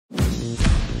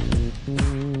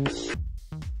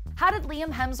How did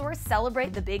Liam Hemsworth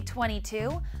celebrate the big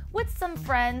 22? With some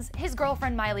friends, his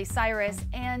girlfriend Miley Cyrus,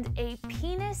 and a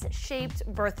penis-shaped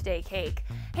birthday cake.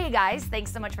 Hey guys,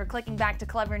 thanks so much for clicking back to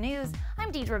Clever News.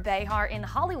 I'm Deidre Behar in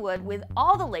Hollywood with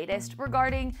all the latest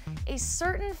regarding a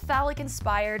certain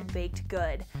phallic-inspired baked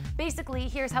good. Basically,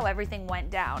 here's how everything went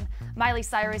down. Miley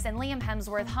Cyrus and Liam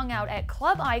Hemsworth hung out at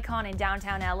Club Icon in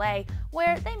downtown LA,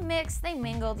 where they mixed, they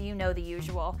mingled, you know the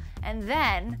usual. And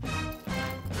then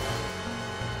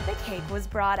the cake was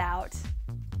brought out.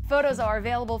 Photos are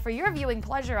available for your viewing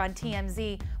pleasure on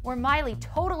TMZ, where Miley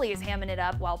totally is hamming it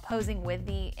up while posing with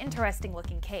the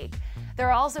interesting-looking cake. There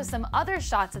are also some other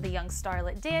shots of the young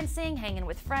starlet dancing, hanging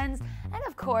with friends, and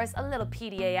of course, a little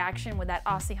PDA action with that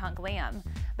Aussie hunk Liam.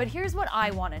 But here's what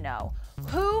I want to know.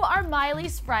 Who are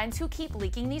Miley's friends who keep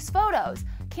leaking these photos?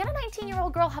 Can a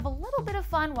 19-year-old girl have a little bit of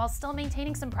fun while still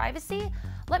maintaining some privacy?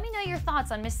 Let me know your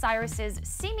thoughts on Miss Cyrus's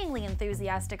seemingly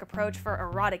enthusiastic approach for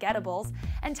erotic edibles,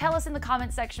 and tell us in the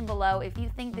comment section below if you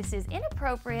think this is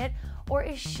inappropriate or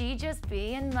is she just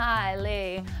being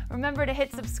Miley? Remember to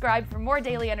hit subscribe for more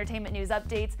daily entertainment news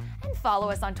updates, and follow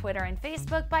us on Twitter and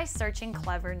Facebook by searching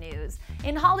Clever News.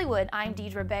 In Hollywood, I'm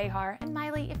Deidre Behar, and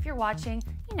Miley, if you're watching,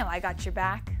 you know I got your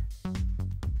back.